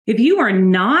If you are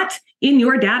not in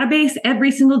your database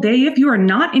every single day, if you are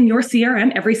not in your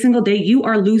CRM every single day, you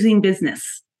are losing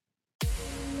business.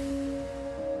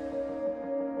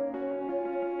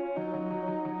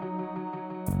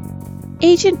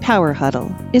 Agent Power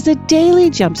Huddle is a daily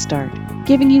jumpstart,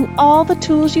 giving you all the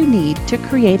tools you need to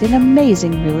create an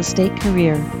amazing real estate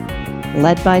career.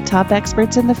 Led by top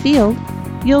experts in the field,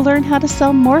 you'll learn how to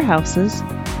sell more houses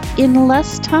in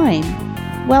less time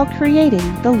while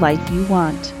creating the life you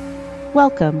want.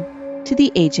 Welcome to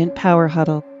the Agent Power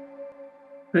Huddle.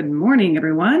 Good morning,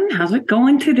 everyone. How's it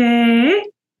going today?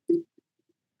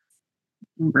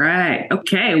 Right.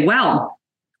 Okay. Well,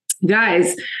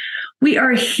 guys, we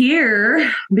are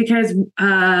here because,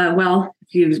 if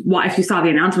you saw the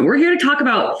announcement, we're here to talk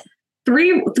about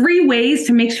three ways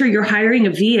to make sure you're hiring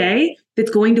a VA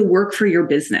that's going to work for your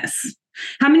business.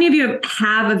 How many of you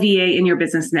have a VA in your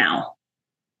business now?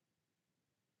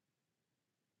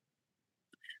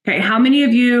 Okay. How many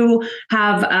of you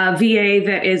have a VA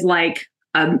that is like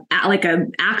an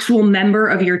actual member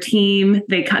of your team?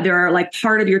 They're like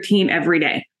part of your team every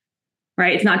day,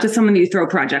 right? It's not just someone that you throw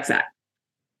projects at.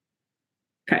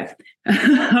 Okay.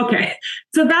 Okay.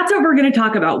 So that's what we're going to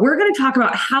talk about. We're going to talk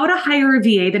about how to hire a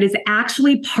VA that is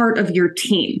actually part of your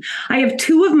team. I have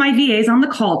two of my VAs on the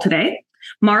call today.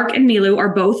 Mark and Milu are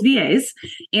both VAs,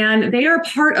 and they are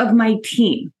part of my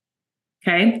team.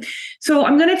 Okay. So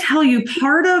I'm going to tell you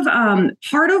part of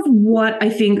what I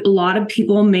think a lot of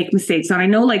people make mistakes on. I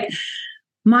know, like,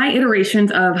 my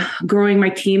iterations of growing my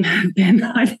team have been,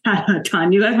 I've had a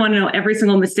ton. You guys want to know every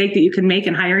single mistake that you can make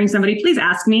in hiring somebody? Please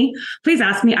ask me. Please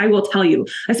ask me. I will tell you.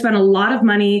 I spent a lot of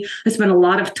money. I spent a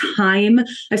lot of time.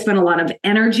 I spent a lot of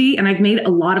energy, and I've made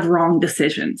a lot of wrong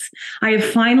decisions. I have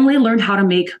finally learned how to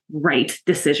make right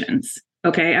decisions.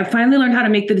 Okay. I've finally learned how to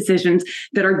make the decisions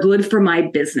that are good for my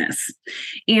business.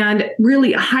 And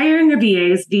really, hiring a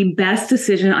VA is the best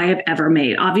decision I have ever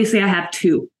made. Obviously, I have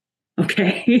two.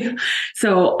 Okay.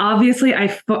 So obviously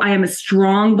I am a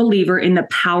strong believer in the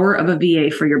power of a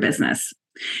VA for your business.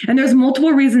 And there's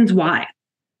multiple reasons why.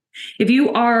 If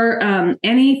you are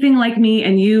anything like me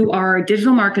and you are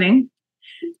digital marketing,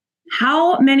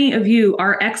 how many of you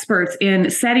are experts in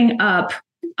setting up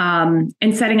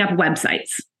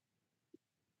websites?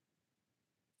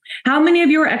 How many of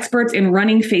you are experts in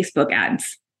running Facebook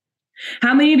ads?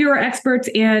 How many of you are experts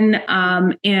in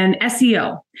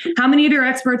SEO? How many of you are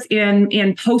experts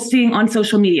in posting on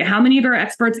social media? How many of you are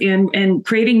experts in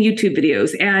creating YouTube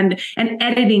videos and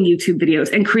editing YouTube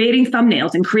videos and creating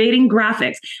thumbnails and creating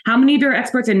graphics? How many of you are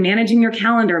experts in managing your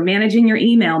calendar, managing your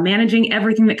email, managing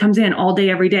everything that comes in all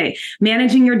day, every day,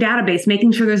 managing your database,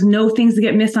 making sure there's no things that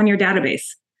get missed on your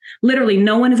database? Literally,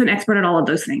 no one is an expert at all of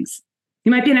those things.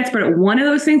 You might be an expert at one of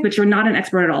those things, but you're not an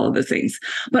expert at all of those things.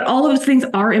 But all of those things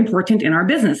are important in our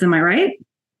business. Am I right?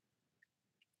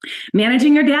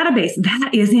 Managing your database,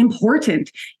 that is important.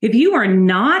 If you are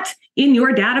not in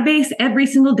your database every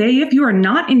single day, if you are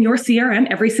not in your CRM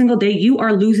every single day, you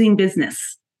are losing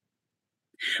business.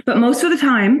 But most of the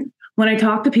time, when I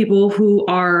talk to people who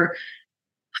are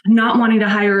not wanting to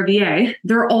hire a VA,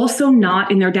 they're also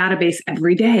not in their database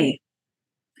every day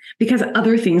because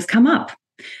other things come up.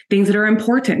 Things that are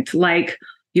important, like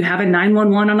you have a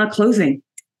 911 on a closing,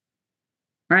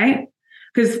 right?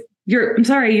 Because your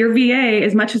VA,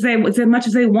 as much as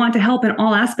they want to help in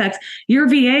all aspects, your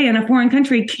VA in a foreign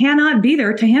country cannot be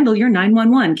there to handle your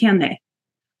 911, can they?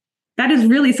 That is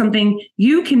really something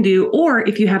you can do, or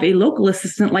if you have a local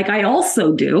assistant, like I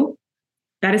also do,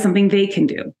 that is something they can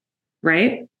do,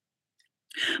 right?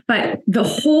 But the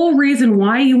whole reason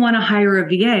why you want to hire a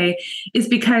VA is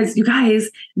because, you guys,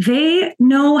 they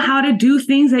know how to do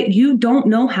things that you don't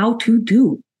know how to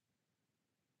do.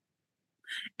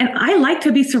 And I like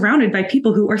to be surrounded by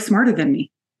people who are smarter than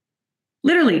me.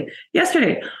 Literally,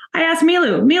 yesterday, I asked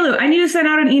Milu, I need to send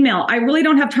out an email. I really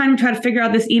don't have time to try to figure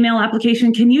out this email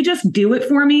application. Can you just do it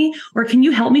for me? Or can you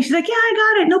help me? She's like, yeah, I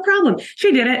got it. No problem.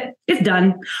 She did it. It's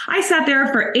done. I sat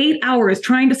there for 8 hours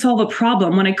trying to solve a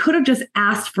problem when I could have just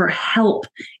asked for help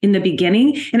in the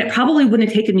beginning, and it probably wouldn't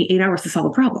have taken me 8 hours to solve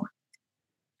a problem.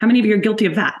 How many of you are guilty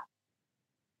of that?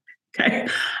 Okay.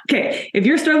 If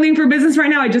you're struggling for business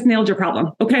right now, I just nailed your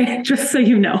problem. Okay. Just so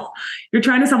you know, you're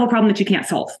trying to solve a problem that you can't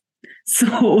solve.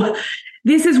 So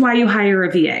this is why you hire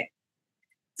a VA.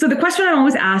 So the question I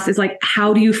always ask is, like,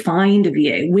 how do you find a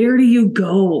VA? Where do you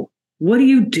go? What do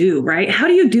you do, right? How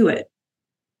do you do it?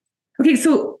 Okay,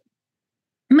 so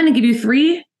I'm going to give you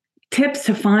 3 tips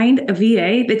to find a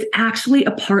VA that's actually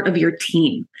a part of your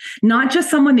team, not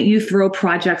just someone that you throw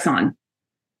projects on.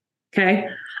 Okay.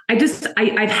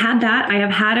 I've had that. I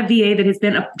have had a VA that has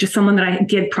been just someone that I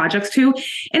give projects to,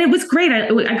 and it was great.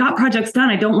 I got projects done.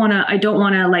 I don't want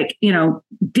to like,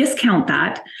 discount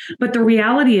that. But the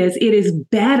reality is it is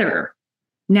better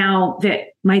now that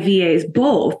my VAs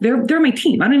both, they're my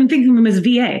team. I don't even think of them as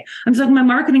VA. I'm just like my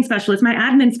marketing specialist, my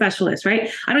admin specialist,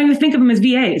 right? I don't even think of them as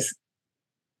VAs.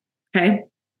 Okay.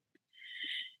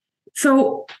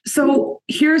 So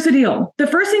here's the deal. The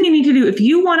first thing you need to do if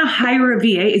you want to hire a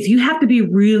VA is you have to be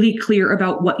really clear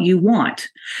about what you want.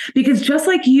 Because just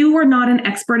like you are not an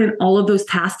expert in all of those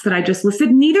tasks that I just listed,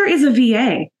 neither is a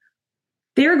VA.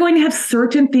 They're going to have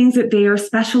certain things that they are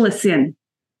specialists in.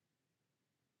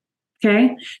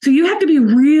 Okay. So you have to be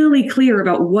really clear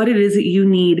about what it is that you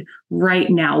need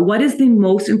right now. What is the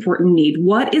most important need?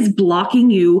 What is blocking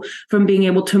you from being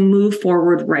able to move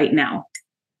forward right now?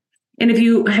 And if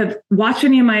you have watched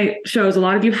any of my shows, a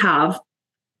lot of you have,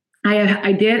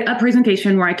 I did a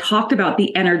presentation where I talked about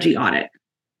the energy audit.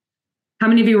 How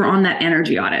many of you were on that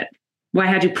energy audit? Why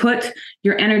had you put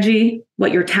your energy,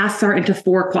 what your tasks are, into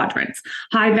 4 quadrants?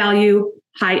 High value,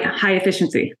 high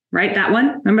efficiency, right? That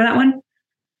one, remember that one?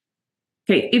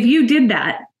 Okay, if you did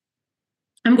that,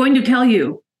 I'm going to tell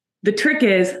you, the trick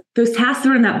is those tasks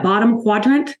that are in that bottom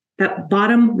quadrant, that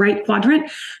bottom right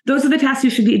quadrant, those are the tasks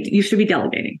you should be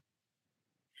delegating.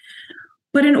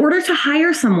 But in order to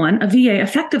hire someone, a VA,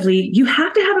 effectively, you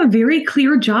have to have a very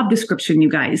clear job description, you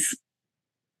guys.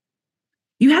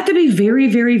 You have to be very,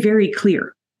 very, very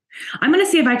clear. I'm going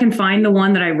to see if I can find the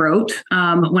one that I wrote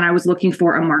when I was looking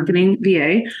for a marketing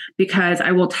VA, because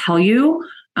I will tell you,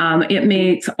 it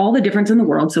makes all the difference in the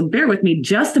world. So bear with me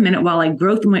just a minute while I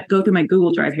go through my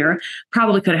Google Drive here.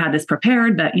 Probably could have had this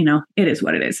prepared, but it is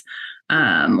what it is.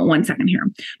 1 second here.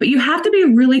 But you have to be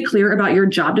really clear about your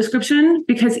job description,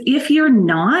 because if you're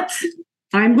not,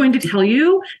 I'm going to tell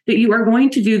you that you are going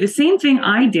to do the same thing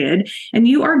I did, and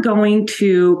you are going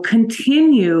to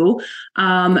continue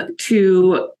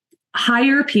to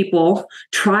hire people,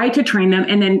 try to train them,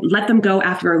 and then let them go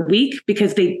after a week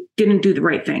because they didn't do the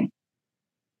right thing.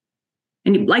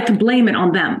 And you like to blame it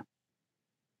on them.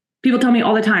 People tell me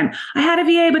all the time, I had a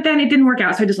VA, but then it didn't work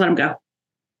out, so I just let them go.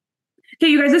 Okay,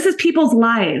 you guys, this is people's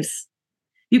lives.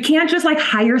 You can't just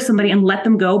hire somebody and let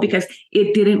them go because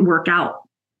it didn't work out.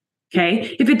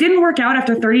 Okay. If it didn't work out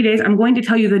after 30 days, I'm going to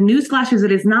tell you the newsflash is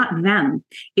it is not them.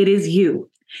 It is you.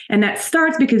 And that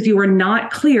starts because you are not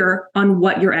clear on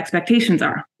what your expectations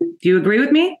are. Do you agree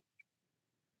with me?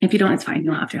 If you don't, it's fine.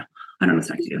 You don't have to. I don't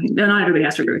expect you. Not everybody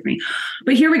has to agree with me.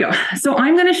 But here we go. So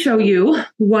I'm going to show you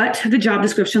what the job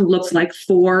description looks like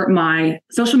for my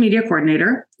social media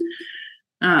coordinator.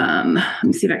 Let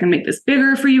me see if I can make this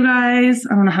bigger for you guys.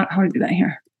 I don't know how to do that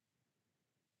here.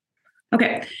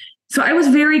 Okay. So I was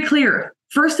very clear.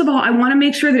 First of all, I want to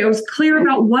make sure that I was clear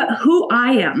about who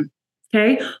I am.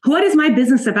 Okay. What is my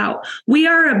business about? We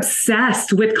are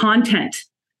obsessed with content.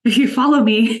 If you follow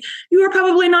me, you are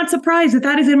probably not surprised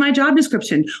that is in my job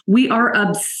description. We are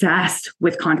obsessed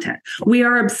with content. We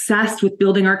are obsessed with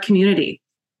building our community.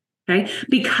 Okay.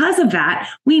 Because of that,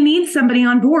 we need somebody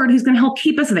on board who's going to help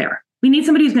keep us there. We need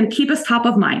somebody who's going to keep us top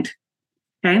of mind.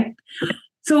 Okay.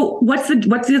 So what's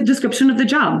the description of the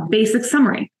job? Basic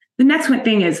summary. The next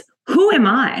thing is, who am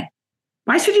I?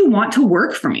 Why should you want to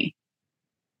work for me?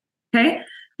 Okay.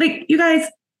 You guys,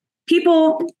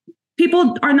 people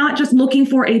are not just looking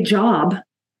for a job.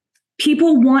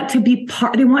 People want to be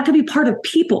they want to be part of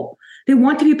people. They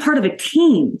want to be part of a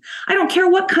team. I don't care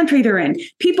what country they're in.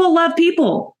 People love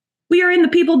people. We are in the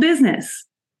people business.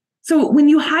 So when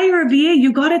you hire a VA,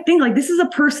 you got to think this is a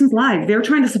person's life. They're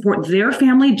trying to support their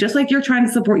family just like you're trying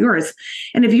to support yours.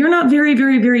 And if you're not very,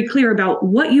 very, very clear about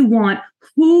what you want,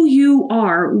 who you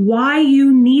are, why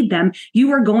you need them,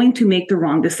 you are going to make the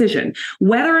wrong decision.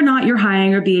 Whether or not you're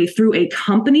hiring a VA through a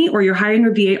company or you're hiring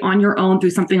a VA on your own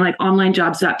through something like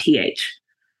onlinejobs.ph.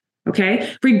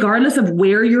 Okay. Regardless of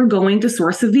where you're going to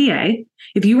source a VA,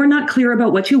 if you are not clear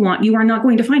about what you want, you are not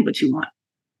going to find what you want.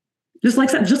 Just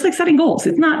like setting goals.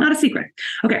 It's not a secret.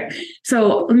 Okay.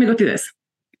 So let me go through this.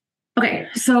 Okay.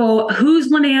 So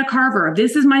who's Lynea Carver?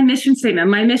 This is my mission statement.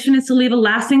 My mission is to leave a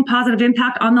lasting positive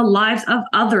impact on the lives of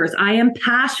others. I am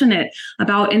passionate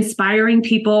about inspiring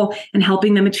people and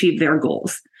helping them achieve their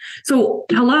goals. So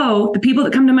the people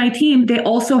that come to my team, they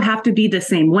also have to be the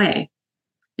same way.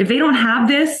 If they don't have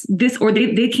this, or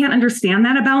they can't understand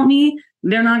that about me,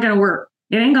 they're not going to work.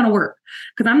 It ain't going to work.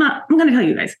 Because I'm going to tell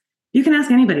you guys, you can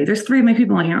ask anybody. There's 3 of my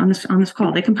people on here on this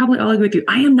call. They can probably all agree with you.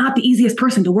 I am not the easiest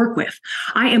person to work with.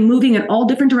 I am moving in all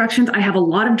different directions. I have a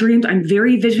lot of dreams. I'm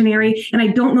very visionary, and I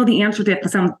don't know the answer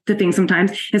to things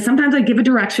sometimes. And sometimes I give a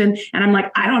direction, and I'm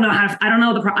like, I don't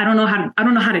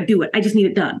know how to do it. I just need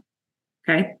it done.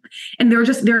 Okay. And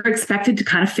they're expected to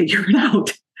kind of figure it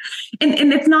out.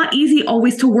 And it's not easy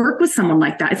always to work with someone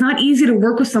like that. It's not easy to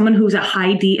work with someone who's a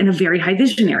high D and a very high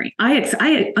visionary.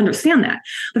 I understand that.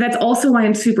 But that's also why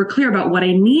I'm super clear about what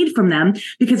I need from them,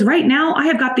 because right now I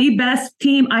have got the best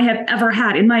team I have ever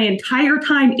had in my entire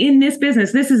time in this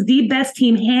business. This is the best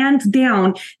team, hands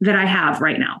down, that I have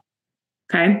right now.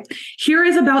 Okay. Here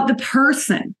is about the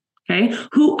person. Okay,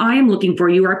 who I am looking for.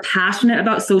 You are passionate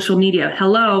about social media.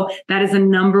 Hello, that is the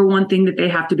number one thing that they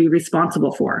have to be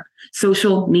responsible for.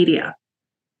 Social media.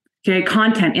 Okay,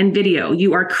 content and video.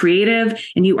 You are creative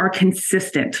and you are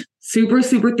consistent. Super,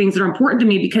 super things that are important to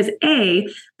me because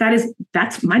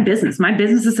that's my business. My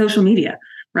business is social media,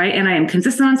 right? And I am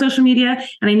consistent on social media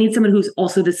and I need someone who's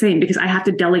also the same because I have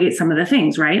to delegate some of the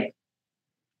things, right?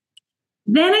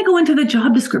 Then I go into the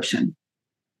job description.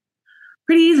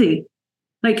 Pretty easy.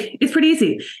 Like, it's pretty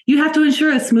easy. You have to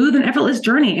ensure a smooth and effortless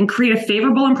journey and create a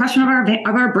favorable impression of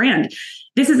our brand.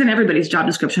 This isn't everybody's job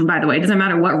description, by the way. It doesn't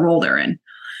matter what role they're in.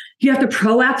 You have to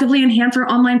proactively enhance our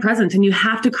online presence and you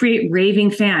have to create raving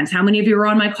fans. How many of you were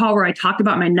on my call where I talked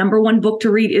about my number one book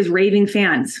to read is Raving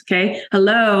Fans? Okay.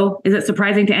 Hello. Is it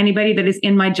surprising to anybody that is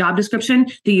in my job description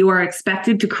that you are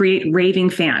expected to create raving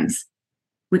fans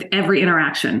with every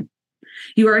interaction?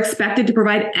 You are expected to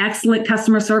provide excellent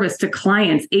customer service to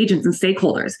clients, agents, and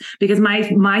stakeholders. Because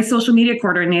my social media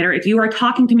coordinator, if you are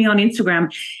talking to me on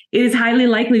Instagram, it is highly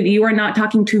likely that you are not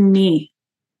talking to me.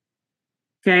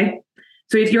 Okay?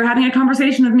 So if you're having a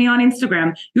conversation with me on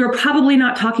Instagram, you're probably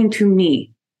not talking to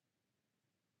me.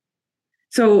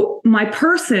 So my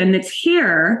person that's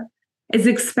here is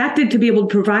expected to be able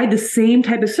to provide the same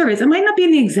type of service. It might not be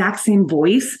in the exact same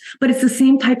voice, but it's the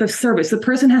same type of service. The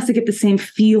person has to get the same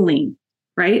feeling,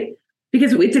 right?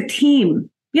 Because it's a team.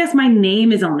 Yes, my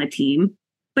name is on the team,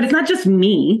 but it's not just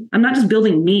me. I'm not just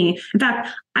building me. In fact,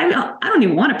 I don't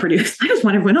even want to produce. I just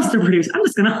want everyone else to produce. I'm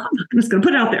just gonna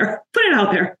put it out there. Put it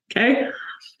out there. Okay.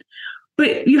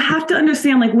 But you have to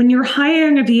understand, like when you're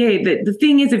hiring a VA, that the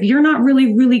thing is, if you're not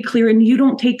really, really clear and you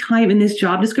don't take time in this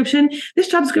job description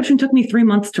took me 3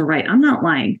 months to write. I'm not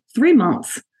lying. 3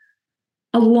 months.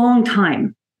 A long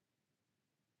time.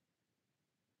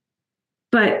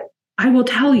 But I will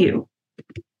tell you,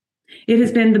 it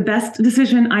has been the best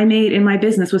decision I made in my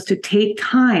business was to take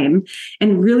time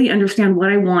and really understand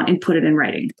what I want and put it in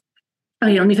writing.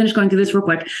 Okay, let me finish going through this real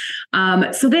quick.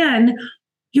 So then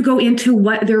you go into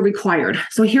what they're required.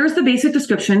 So here's the basic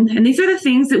description. And these are the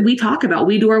things that we talk about.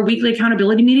 We do our weekly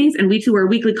accountability meetings and we do our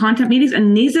weekly content meetings.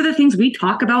 And these are the things we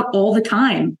talk about all the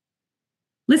time.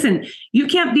 Listen, you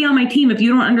can't be on my team if you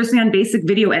don't understand basic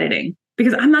video editing,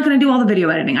 because I'm not going to do all the video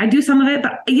editing. I do some of it,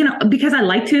 but because I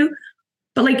like to,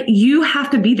 but like you have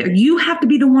to be there. You have to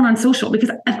be the one on social, because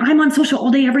if I'm on social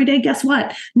all day, every day, guess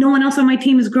what? No one else on my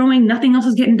team is growing. Nothing else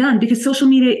is getting done because social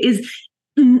media is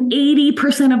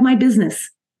 80% of my business.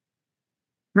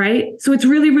 Right? So it's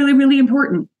really, really, really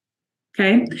important.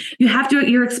 Okay.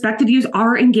 You're expected to use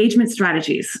our engagement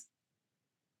strategies.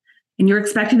 And you're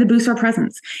expected to boost our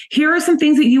presence. Here are some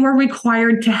things that you are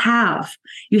required to have.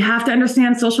 You have to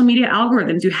understand social media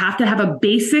algorithms. You have to have a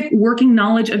basic working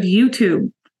knowledge of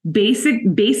YouTube.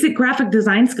 Basic graphic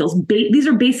design skills. These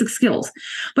are basic skills,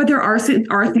 but there are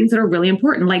things that are really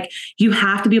important. Like you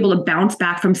have to be able to bounce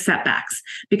back from setbacks,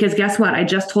 because guess what? I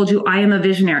just told you I am a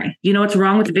visionary. You know what's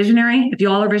wrong with a visionary? If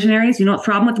you all are visionaries, you know what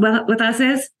the problem with us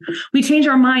is? We change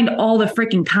our mind all the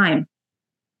freaking time.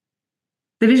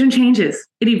 The vision changes,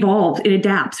 it evolves, it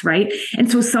adapts, right?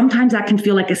 And so sometimes that can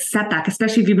feel like a setback,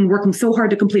 especially if you've been working so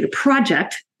hard to complete a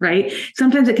project, right?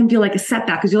 Sometimes it can feel like a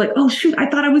setback because you're like, oh shoot, I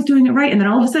thought I was doing it right. And then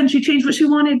all of a sudden she changed what she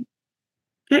wanted.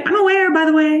 Okay, I'm aware, by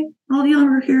the way, all of you who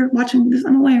are here watching this,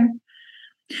 I'm aware.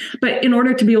 But in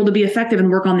order to be able to be effective and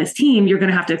work on this team, you're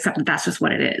going to have to accept that that's just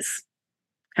what it is.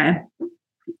 Okay.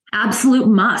 Absolute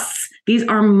musts. These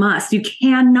are musts. You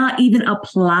cannot even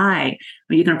apply.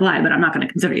 Well, you can apply, but I'm not going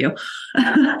to consider you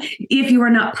if you are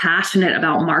not passionate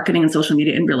about marketing and social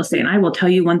media and real estate. And I will tell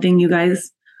you one thing, you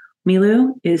guys,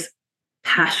 Milu is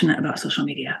passionate about social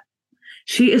media.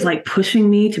 She is like pushing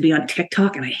me to be on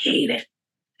TikTok, and I hate it.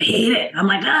 I hate it. I'm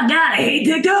like, oh God, I hate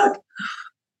TikTok.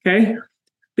 Okay.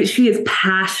 But she is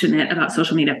passionate about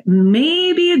social media,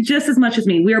 maybe just as much as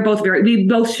me. We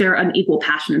both share an equal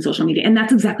passion in social media. And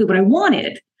that's exactly what I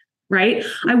wanted, right?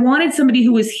 I wanted somebody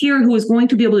who was here, who was going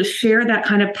to be able to share that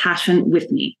kind of passion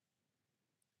with me.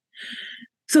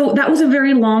 So that was a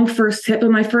very long first tip.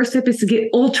 And my first tip is to get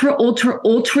ultra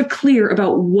clear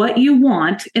about what you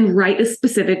want and write a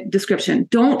specific description.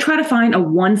 Don't try to find a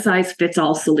one size fits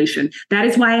all solution. That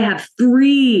is why I have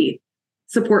 3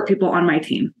 support people on my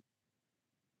team.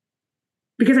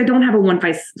 Because I don't have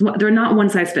they're not one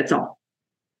size fits all.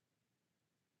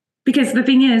 Because the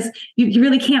thing is, you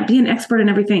really can't be an expert in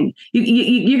everything.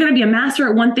 You're going to be a master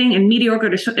at one thing and mediocre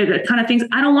at a ton of things.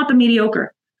 I don't want the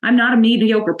mediocre. I'm not a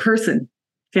mediocre person.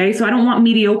 Okay. So I don't want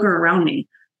mediocre around me.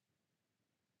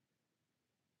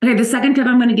 Okay. The second tip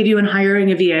I'm going to give you in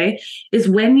hiring a VA is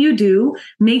when you do,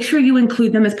 make sure you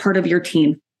include them as part of your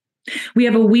team. We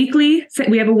have a weekly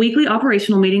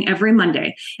operational meeting every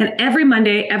Monday, and every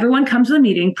Monday, everyone comes to the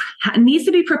meeting, needs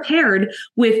to be prepared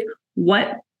with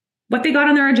what they got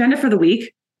on their agenda for the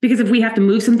week. Because if we have to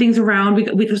move some things around,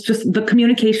 we just the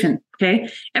communication. Okay.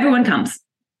 Everyone comes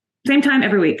same time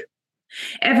every week.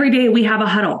 Every day we have a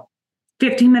huddle,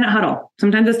 15-minute huddle.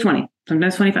 Sometimes it's 20,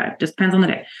 sometimes 25, just depends on the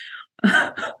day.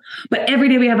 But every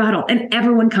day we have a huddle and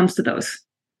everyone comes to those.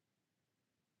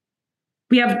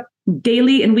 We have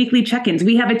daily and weekly check-ins.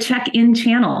 We have a check-in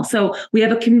channel. So we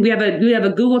have a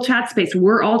Google chat space.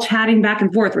 We're all chatting back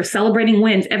and forth. We're celebrating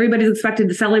wins. Everybody's expected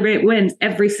to celebrate wins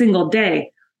every single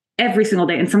day.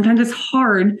 And sometimes it's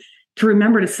hard to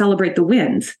remember to celebrate the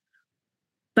wins.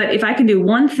 But if I can do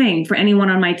one thing for anyone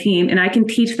on my team and I can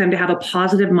teach them to have a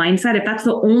positive mindset, if that's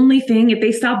the only thing, if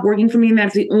they stop working for me and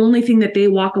that's the only thing that they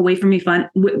walk away from me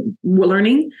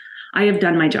learning, I have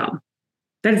done my job.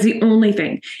 That is the only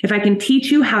thing. If I can teach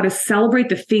you how to celebrate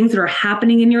the things that are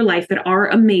happening in your life that are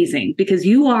amazing, because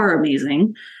you are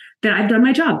amazing, then I've done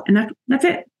my job. And that's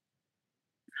it.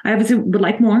 I obviously would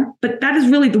like more, but that is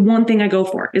really the one thing I go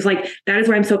for, is like, that is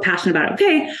why I'm so passionate about it.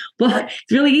 Okay, well,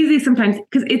 it's really easy sometimes,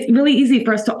 because it's really easy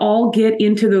for us to all get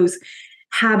into those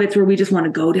habits where we just want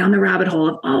to go down the rabbit hole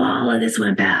of, oh, all of this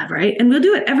went bad, right? And we'll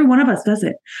do it. Every one of us does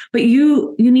it. But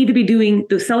you need to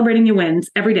be celebrating your wins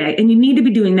every day, and you need to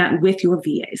be doing that with your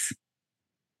VAs.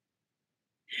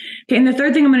 Okay, and the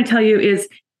third thing I'm going to tell you is,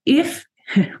 if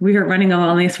we are running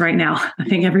on this right now, I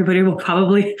think everybody will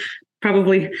probably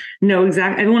know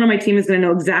exactly, everyone on my team is going to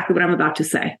know exactly what I'm about to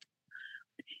say.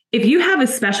 If you have a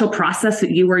special process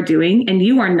that you are doing and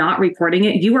you are not reporting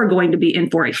it, you are going to be in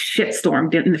for a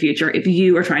shitstorm in the future if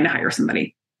you are trying to hire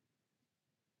somebody.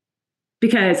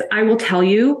 Because I will tell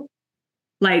you,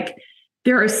 like,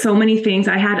 there are so many things.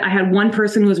 I had one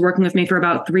person who was working with me for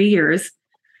about 3 years,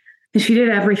 and she did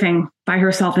everything by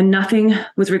herself and nothing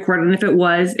was recorded. And if it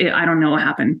was, I don't know what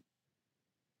happened.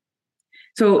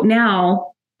 So now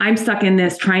I'm stuck in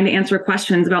this trying to answer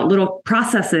questions about little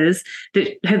processes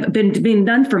that have been being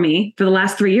done for me for the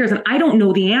last 3 years. And I don't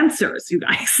know the answers, you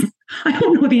guys. I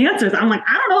don't know the answers. I'm like,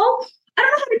 I don't know how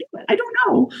to do it. I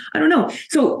don't know.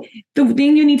 So the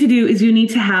thing you need to do is you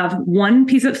need to have one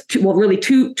piece of,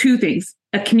 two things.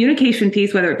 A communication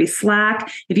piece, whether it be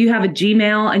Slack. If you have a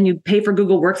Gmail and you pay for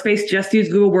Google Workspace, just use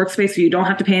Google Workspace so you don't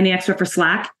have to pay any extra for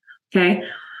Slack. Okay.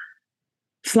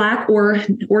 Slack or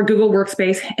Google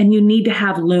Workspace, and you need to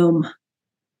have Loom.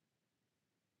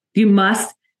 You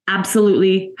must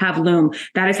absolutely have Loom.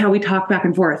 That is how we talk back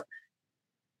and forth.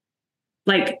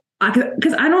 Like,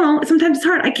 because I don't know, sometimes it's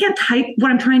hard. I can't type what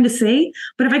I'm trying to say,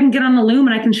 but if I can get on the Loom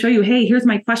and I can show you, hey, here's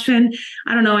my question.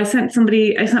 I don't know. I sent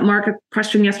Mark a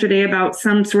question yesterday about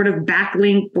some sort of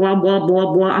backlink, blah, blah,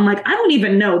 blah, blah. I'm like, I don't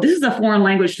even know. This is a foreign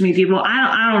language to me, people.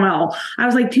 I don't know. I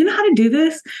was like, do you know how to do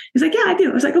this? He's like, yeah, I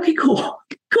do. I was like, okay, cool.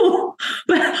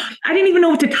 But I didn't even know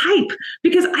what to type,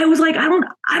 because I was like, I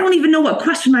don't even know what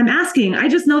question I'm asking. I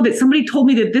just know that somebody told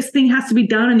me that this thing has to be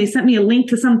done, and they sent me a link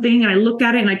to something, and I looked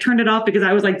at it and I turned it off because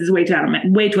I was like, this is way too out of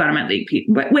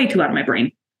my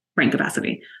brain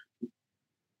capacity.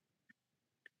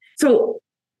 So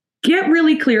get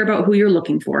really clear about who you're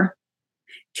looking for.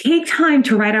 Take time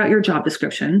to write out your job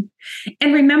description,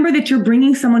 and remember that you're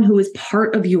bringing someone who is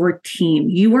part of your team.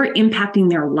 You are impacting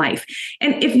their life.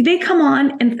 And if they come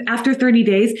on and after 30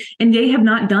 days and they have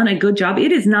not done a good job,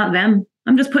 it is not them.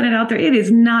 I'm just putting it out there. It is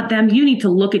not them. You need to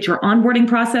look at your onboarding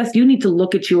process. You need to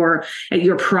look at your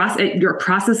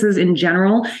processes in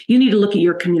general. You need to look at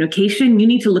your communication. You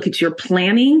need to look at your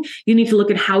planning. You need to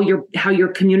look at how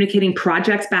you're communicating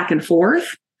projects back and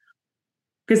forth.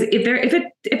 Because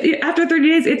if after 30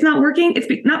 days it's not working, it's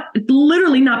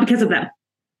literally not because of them.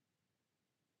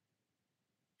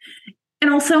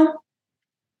 And also,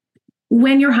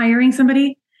 when you're hiring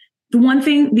somebody,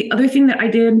 the other thing that I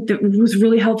did that was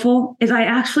really helpful is I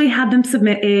actually had them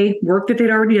submit a work that they'd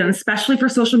already done, especially for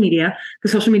social media,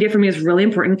 because social media for me is really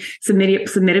important.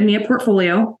 Submitted me a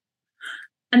portfolio.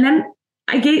 And then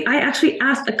I actually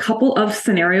asked a couple of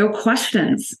scenario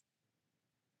questions.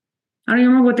 I don't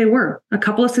even remember what they were. A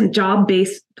couple of some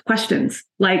job-based questions.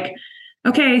 Like,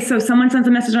 okay, so someone sends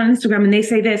a message on Instagram and they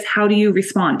say this, how do you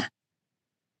respond?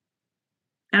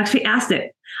 I actually asked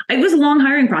it. It was a long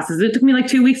hiring process. It took me like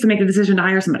 2 weeks to make a decision to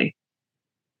hire somebody.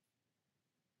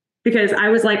 Because I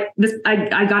was like,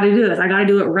 I got to do this. I got to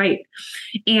do it right.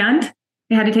 And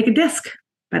I had to take a disc,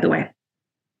 by the way.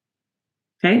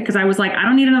 Okay. Because I was like, I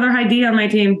don't need another high D on my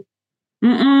team.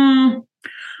 I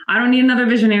don't need another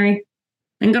visionary.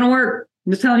 Ain't going to work.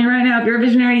 I'm just telling you right now, if you're a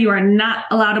visionary, you are not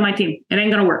allowed on my team. It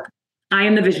ain't going to work. I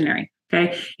am the visionary.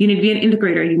 Okay. You need to be an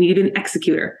integrator. You need to be an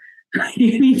executor.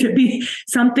 You need to be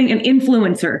something, an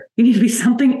influencer. You need to be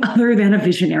something other than a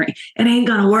visionary. It ain't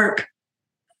going to work.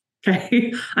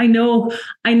 Okay. I know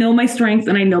my strengths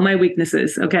and I know my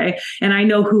weaknesses. Okay. And I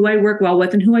know who I work well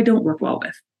with and who I don't work well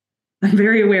with. I'm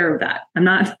very aware of that. I'm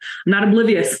not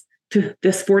oblivious to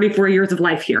this 44 years of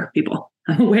life here, people.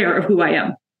 I'm aware of who I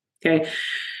am. Okay.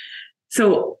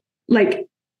 So like,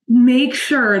 make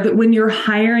sure that when you're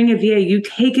hiring a VA, you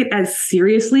take it as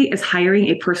seriously as hiring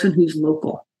a person who's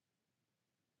local.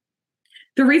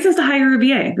 The reasons to hire a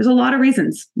VA, there's a lot of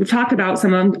reasons. We've talked about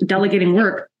some of them, delegating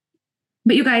work,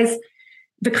 but you guys,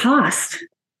 the cost,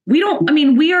 we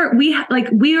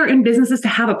are in businesses to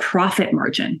have a profit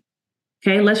margin.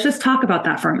 Okay. Let's just talk about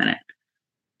that for a minute.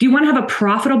 Do you want to have a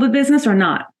profitable business or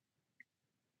not?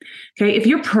 Okay. If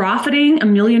you're profiting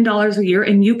 $1 million a year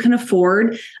and you can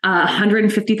afford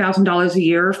 $150,000 a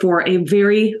year for a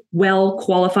very well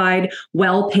qualified,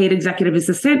 well paid executive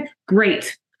assistant,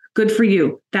 great. Good for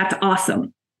you. That's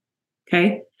awesome.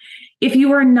 Okay. If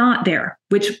you are not there,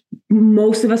 which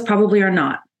most of us probably are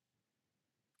not,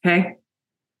 okay,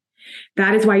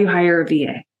 that is why you hire a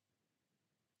VA.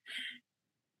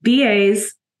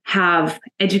 VAs have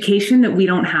education that we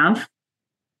don't have.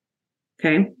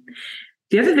 Okay.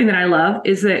 The other thing that I love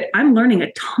is that I'm learning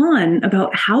a ton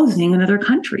about housing in other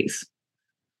countries.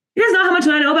 You guys know how much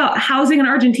I know about housing in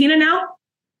Argentina now?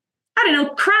 I didn't know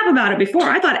crap about it before.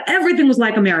 I thought everything was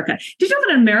like America. Did you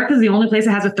know that America is the only place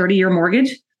that has a 30-year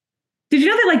mortgage? Did you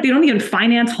know that they don't even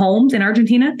finance homes in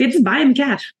Argentina? They just buy them in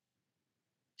cash.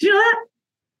 Did you know that?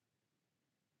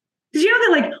 Did you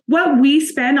know that what we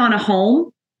spend on a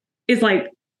home is I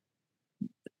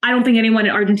don't think anyone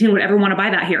in Argentina would ever want to buy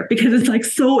that here because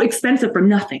it's so expensive for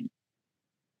nothing.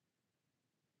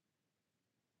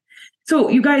 So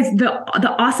you guys,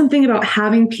 the awesome thing about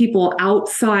having people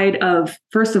outside of,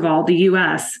 first of all, the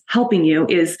US helping you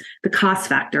is the cost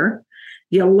factor.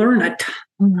 You learn a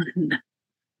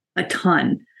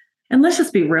ton. And let's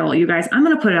just be real, you guys, I'm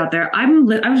going to put it out there. I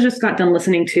was just got done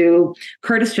listening to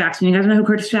Curtis Jackson. You guys know who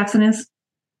Curtis Jackson is?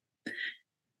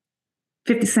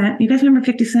 50 Cent. You guys remember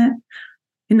 50 Cent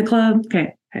in the club?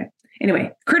 Okay.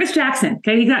 Anyway, Curtis Jackson.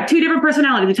 Okay. He got two different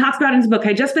personalities. He talks about it in his book.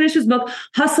 I just finished his book,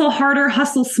 Hustle Harder,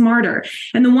 Hustle Smarter.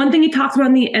 And the one thing he talks about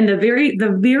in the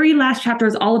very last chapter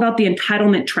is all about the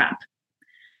entitlement trap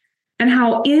and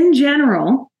how in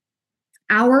general,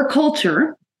 our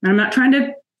culture, and I'm not trying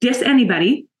to diss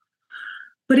anybody,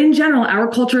 but in general, our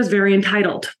culture is very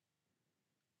entitled.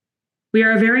 We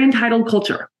are a very entitled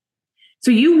culture.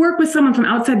 So you work with someone from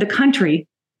outside the country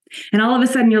and all of a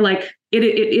sudden you're like, it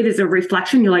is a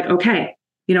reflection. You're like, okay,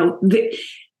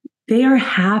 they are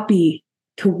happy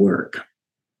to work.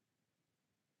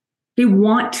 They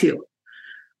want to.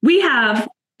 We have,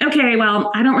 okay,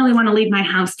 well, I don't really want to leave my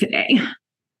house today.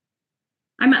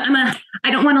 I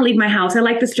don't want to leave my house. I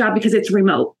like this job because it's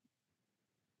remote.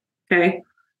 Okay.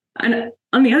 And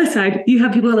on the other side, you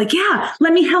have people who are like, yeah,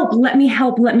 let me help.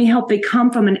 They come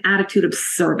from an attitude of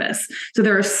service. So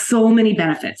there are so many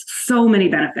benefits.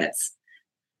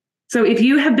 So if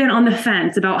you have been on the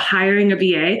fence about hiring a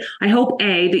VA, I hope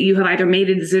that you have either made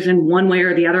a decision one way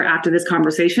or the other after this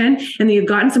conversation, and that you've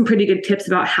gotten some pretty good tips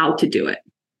about how to do it.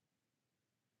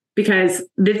 Because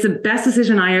it's the best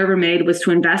decision I ever made was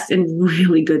to invest in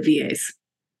really good VAs.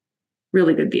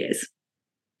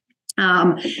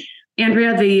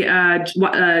 Andrea,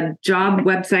 the job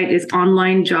website is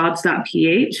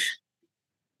onlinejobs.ph.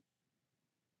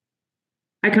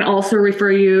 I can also refer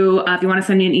you, if you want to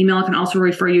send me an email, I can also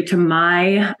refer you to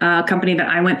my company that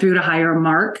I went through to hire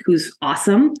Mark, who's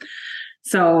awesome.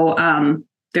 So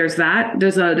there's that.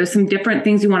 There's some different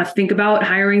things you want to think about.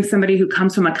 Hiring somebody who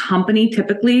comes from a company,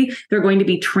 typically they're going to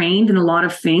be trained in a lot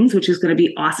of things, which is going to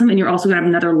be awesome. And you're also going to have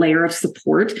another layer of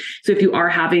support. So if you are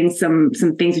having some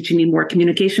things that you need more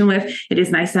communication with, it is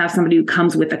nice to have somebody who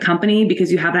comes with the company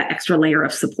because you have that extra layer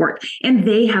of support. And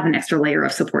they have an extra layer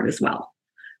of support as well.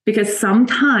 Because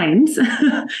sometimes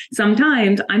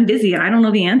I'm busy and I don't know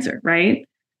the answer, right?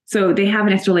 So they have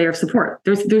an extra layer of support.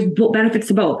 There's benefits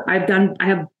to both. I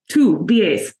have two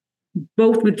VAs,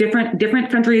 both with different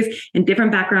countries and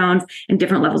different backgrounds and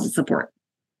different levels of support.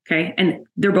 Okay. And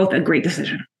they're both a great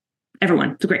decision.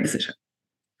 Everyone, it's a great decision.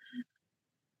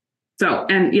 So,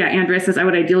 and yeah, Andrea says, I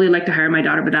would ideally like to hire my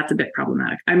daughter, but that's a bit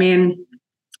problematic. I mean,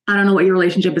 I don't know what your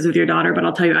relationship is with your daughter, but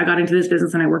I'll tell you, I got into this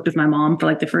business and I worked with my mom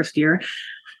for the first year.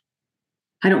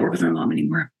 I don't work with my mom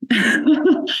anymore.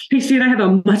 She and I have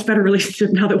a much better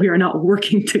relationship now that we are not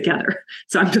working together.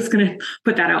 So I'm just going to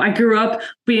put that out. I grew up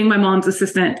being my mom's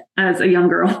assistant as a young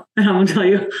girl. And I'm going to tell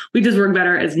you, we just work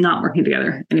better as not working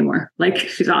together anymore. Like,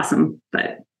 she's awesome,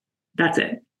 but that's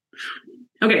it.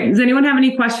 Okay. Does anyone have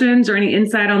any questions or any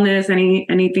insight on this?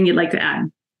 Anything you'd like to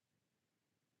add?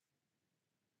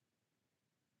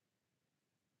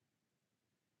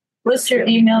 What's your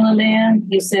email, Lynea?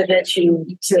 You said that you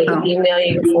email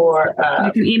you for.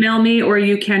 You can email me, or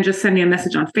you can just send me a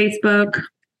message on Facebook.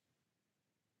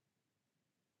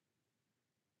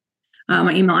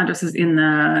 My email address is in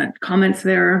the comments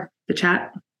there, the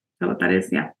chat. Is that what that is?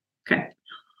 Yeah. Okay.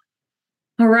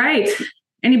 All right.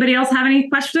 Anybody else have any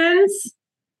questions?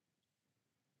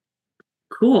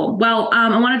 Cool. Well,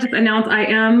 I want to just announce I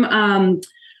am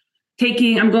today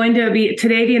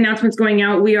the announcement's going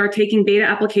out. We are taking beta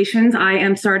applications. I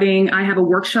have a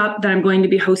workshop that I'm going to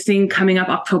be hosting coming up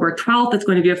October 12th. It's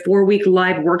going to be a 4-week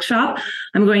live workshop.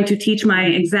 I'm going to teach my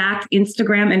exact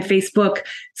Instagram and Facebook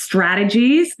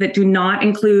strategies that do not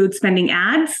include spending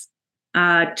ads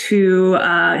to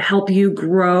help you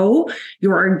grow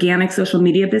your organic social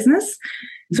media business.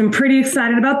 So I'm pretty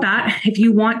excited about that. If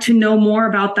you want to know more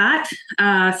about that,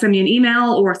 send me an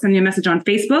email or send me a message on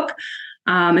Facebook.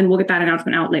 And we'll get that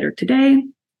announcement out later today.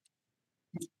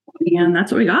 And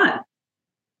that's what we got.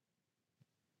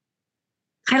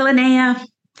 Hi, Lynea.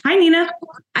 Hi, Nina.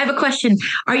 I have a question.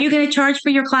 Are you going to charge for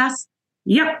your class?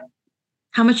 Yep.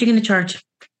 How much are you going to charge?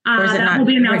 Or is it that will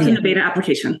be announced in the beta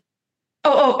application.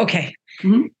 Oh, okay.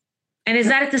 Mm-hmm. And is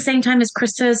that at the same time as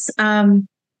Krista's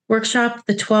workshop,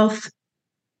 the 12th?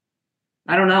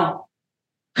 I don't know.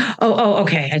 Oh,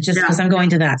 okay. Because I'm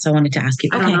going to that, so I wanted to ask you.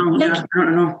 Okay. I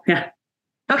don't know. Yeah.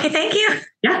 Okay, thank you.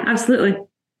 Yeah, absolutely.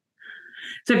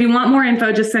 So if you want more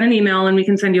info, just send an email and we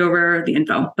can send you over the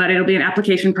info. But it'll be an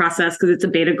application process because it's a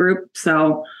beta group.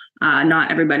 So not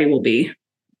everybody will be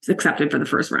accepted for the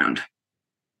first round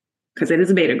because it is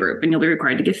a beta group and you'll be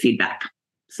required to give feedback.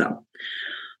 So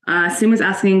Sim was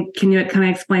asking, can I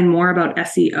explain more about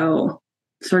SEO?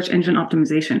 Search engine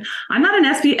optimization. I'm not an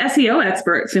SEO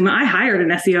expert, Suma. I hired an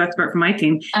SEO expert for my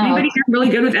team. Anybody here really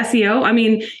good with SEO? I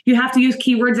mean, you have to use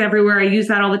keywords everywhere. I use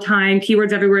that all the time.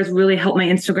 Keywords everywhere has really helped my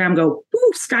Instagram go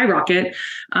skyrocket.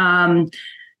 But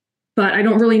I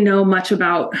don't really know much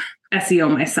about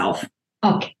SEO myself.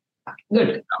 Okay,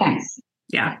 good. Thanks.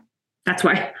 Yeah, that's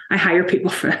why I hire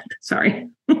people for that. Sorry.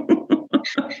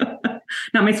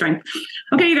 Not my strength.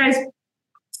 Okay, you guys.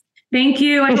 Thank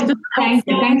you.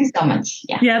 Thank you so much.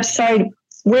 Yeah. Yep. Sorry,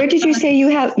 where did you say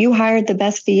you hired the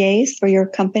best VAs for your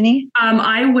company?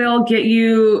 I will get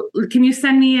you. Can you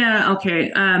send me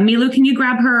Milu, can you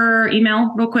grab her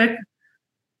email real quick?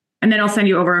 And then I'll send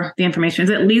you over the information. Is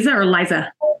it Lisa or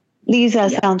Liza? Lisa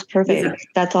sounds perfect. Lisa.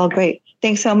 That's all great.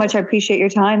 Thanks so much. I appreciate your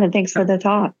time and thanks for the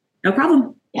talk. No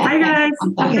problem. Yeah, bye, guys.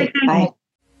 Okay, bye.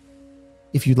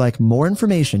 If you'd like more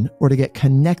information or to get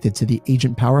connected to the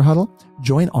Agent Power Huddle,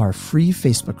 join our free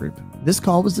Facebook group. This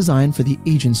call was designed for the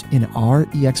agents in our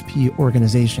EXP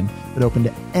organization, but open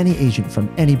to any agent from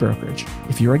any brokerage.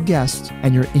 If you're a guest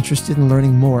and you're interested in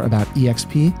learning more about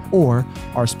EXP or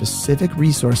our specific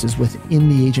resources within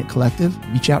the Agent Collective,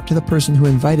 reach out to the person who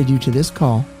invited you to this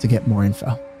call to get more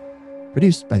info.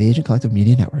 Produced by the Agent Collective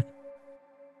Media Network.